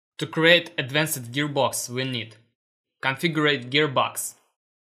To create advanced gearbox we need configure gearbox,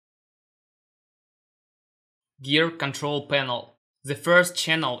 gear control panel. The first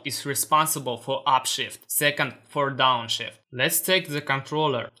channel is responsible for upshift, second for downshift. Let's take the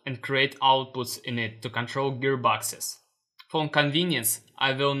controller and create outputs in it to control gearboxes. For convenience,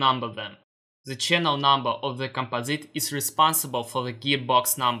 I will number them. The channel number of the composite is responsible for the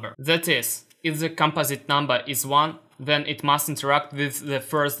gearbox number. That is, if the composite number is 1, then it must interact with the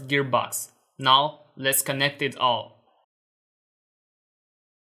first gearbox. Now, let's connect it all.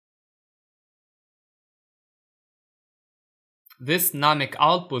 This dynamic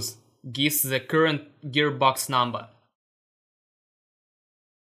output gives the current gearbox number.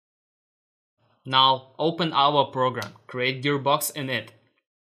 Now, open our program, create gearbox in it.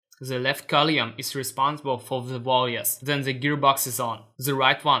 The left column is responsible for the values, then the gearbox is on. The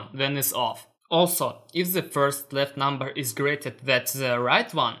right one then is off. Also, if the first left number is greater than the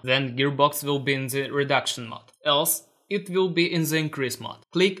right one, then gearbox will be in the reduction mode. Else, it will be in the increase mode.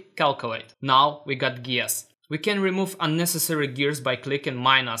 Click Calculate. Now we got gears. We can remove unnecessary gears by clicking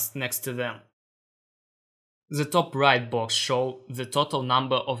minus next to them. The top right box shows the total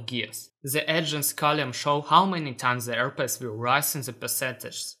number of gears. The edges column shows how many times the RPS will rise in the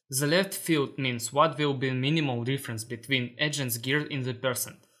percentages. The left field means what will be minimal difference between edges gear in the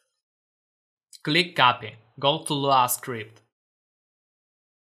percent. Click Copy. Go to Lua script.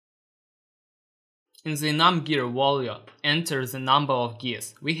 In the num gear value, enter the number of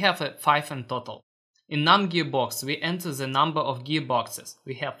gears. We have 5 in total. In num gearbox, we enter the number of gearboxes.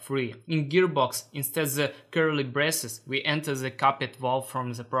 We have 3. In gearbox, instead of the curly braces, we enter the copied value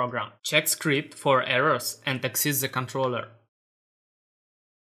from the program. Check script for errors and exit the controller.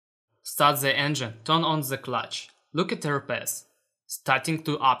 Start the engine, turn on the clutch. Look at RPS. Starting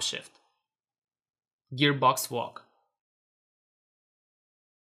to upshift. Gearbox walk.